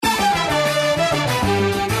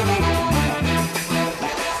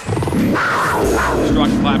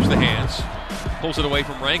claps the hands. Pulls it away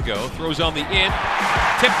from Rango. Throws on the in.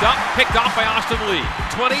 Tipped up. Picked off by Austin Lee.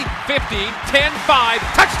 20, 15, 10, 5.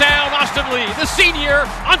 Touchdown, Austin Lee. The senior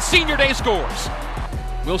on senior day scores.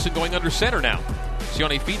 Wilson going under center now.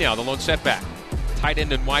 Sione Finau, the lone setback. Tight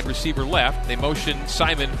end and wide receiver left. They motion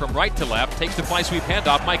Simon from right to left. Takes the fly sweep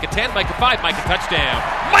handoff. Micah 10, Micah 5, Micah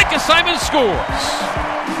touchdown. Micah Simon scores.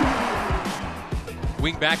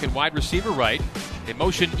 Wing back and wide receiver right. They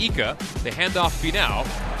motion Ika. They hand off Finau.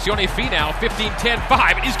 Sione Finau, 15, 10,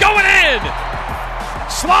 5. And he's going in!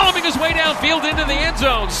 Slaloming his way downfield into the end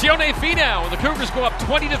zone. Sione Finau. And the Cougars go up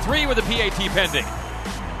 20-3 with the PAT pending.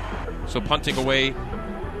 So punting away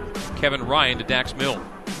Kevin Ryan to Dax Milne.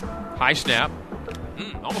 High snap.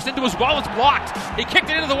 Almost into his wall. It's blocked. He kicked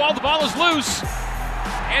it into the wall. The ball is loose.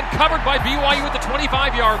 And covered by BYU at the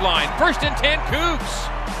 25-yard line. 1st and 10, Cougs.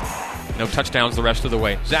 No touchdowns the rest of the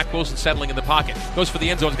way. Zach Wilson settling in the pocket. Goes for the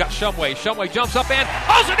end zone. He's got Shumway. Shumway jumps up and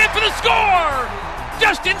hauls it in for the score!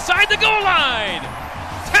 Just inside the goal line.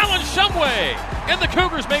 Talon Shumway. And the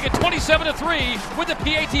Cougars make it 27-3 with the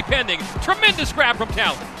PAT pending. Tremendous grab from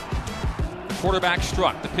Talon. The quarterback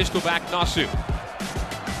struck. The pistol back Nasu.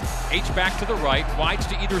 H-back to the right, wides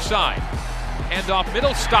to either side. Hand off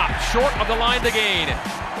middle, stop, short of the line to gain.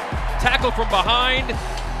 Tackle from behind,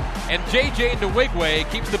 and J.J. Nwigwe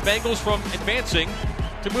keeps the Bengals from advancing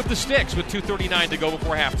to move the sticks with 2:39 to go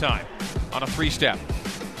before halftime. On a 3-step.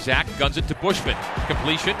 Zach guns it to Bushman.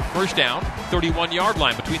 Completion, first down, 31-yard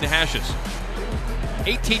line between the hashes.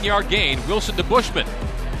 18-yard gain, Wilson to Bushman.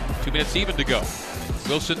 2 minutes even to go.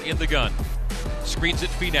 Wilson in the gun. Screens it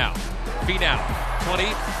Finau. Finau. 20,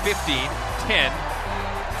 15, 10.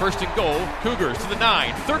 1st and goal. Cougars to the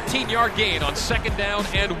 9. 13-yard gain on 2nd down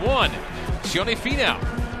and 1. Sione Finau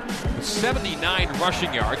with 79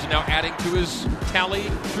 rushing yards and now adding to his tally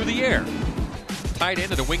through the air. Tight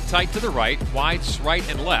end and a wing tight to the right. Wides right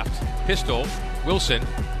and left. Pistol. Wilson.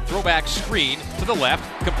 Throwback screen to the left.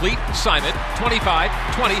 Complete. Simon. 25,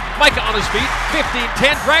 20. Micah on his feet. 15,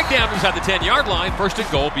 10. Drag down inside the 10-yard line. 1st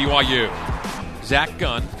and goal. BYU. Zach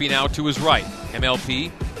gun. Finau to his right.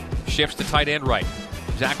 MLP shifts to tight end right.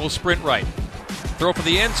 Zach will sprint right. Throw for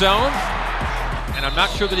the end zone. And I'm not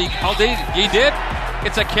sure that he did.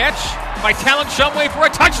 It's a catch by Talon Shumway for a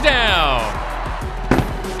touchdown.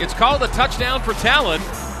 It's called a touchdown for Talon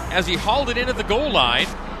as he hauled it in at the goal line.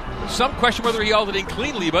 Some question whether he hauled it in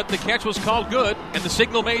cleanly, but the catch was called good and the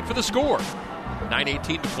signal made for the score.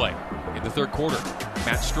 9:18 to play in the 3rd quarter.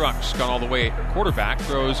 Matt Struck's gone all the way. Quarterback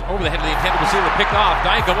throws over the head of the intended receiver, picked off.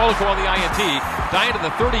 Diane Gawoloko on the INT. Diane to the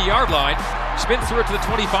 30-yard line. Spins through it to the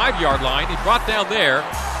 25-yard line. He's brought down there.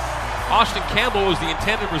 Austin Campbell was the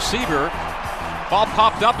intended receiver. Ball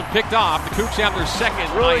popped up and picked off. The Cougs have their 2nd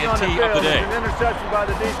INT of the day. An interception by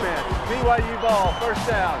the defense. BYU ball, 1st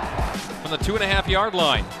down. From the 2.5-yard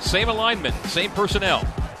line. Same alignment, same personnel.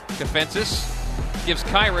 Defensis gives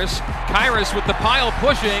Kyrus. Kyrus with the pile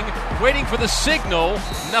pushing, waiting for the signal.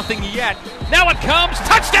 Nothing yet. Now it comes.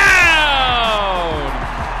 Touchdown!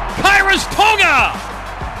 Kyrus Tonga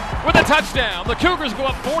with a touchdown. The Cougars go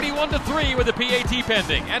up 41-3 with the PAT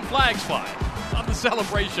pending. And flags fly on the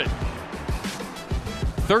celebration.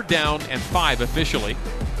 3rd down and 5 officially.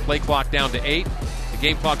 Play clock down to 8. The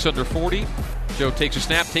game clock's under 40. Joe takes a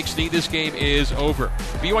snap, takes a knee. This game is over.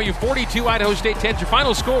 BYU 42, Idaho State 10 is your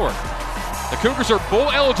final score. The Cougars are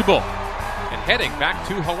bowl eligible and heading back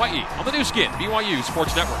to Hawaii on the new skin, BYU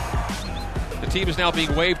Sports Network. The team is now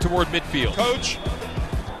being waved toward midfield. Coach,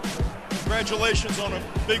 congratulations on a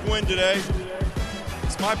big win today.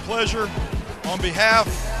 It's my pleasure on behalf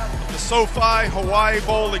of the SoFi Hawaii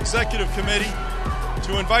Bowl Executive Committee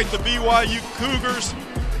to invite the BYU Cougars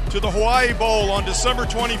to the Hawaii Bowl on December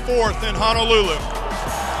 24th in Honolulu.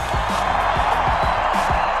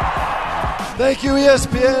 Thank you,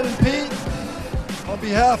 ESPN and Pete. On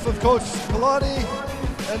behalf of Coach Kalani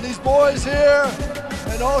and these boys here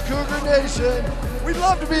and all Cougar Nation, we'd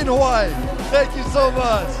love to be in Hawaii. Thank you so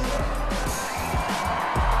much.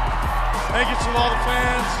 Thank you to all the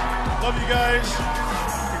fans. Love you guys.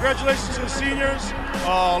 Congratulations to the seniors.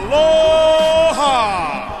 Aloha!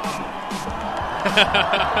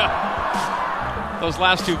 Those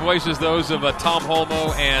last two voices, those of Tom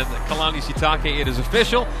Holmoe and Kalani Sitake. It is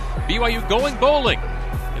official. BYU going bowling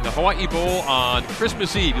in the Hawaii Bowl on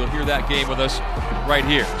Christmas Eve. You'll hear that game with us right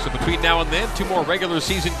here. So between now and then, 2 more regular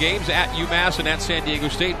season games at UMass and at San Diego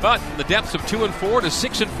State. But in the depths of 2-4 to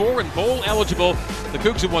 6-4 and bowl eligible, the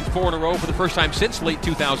Cougs have won 4 in a row for the first time since late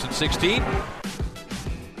 2016.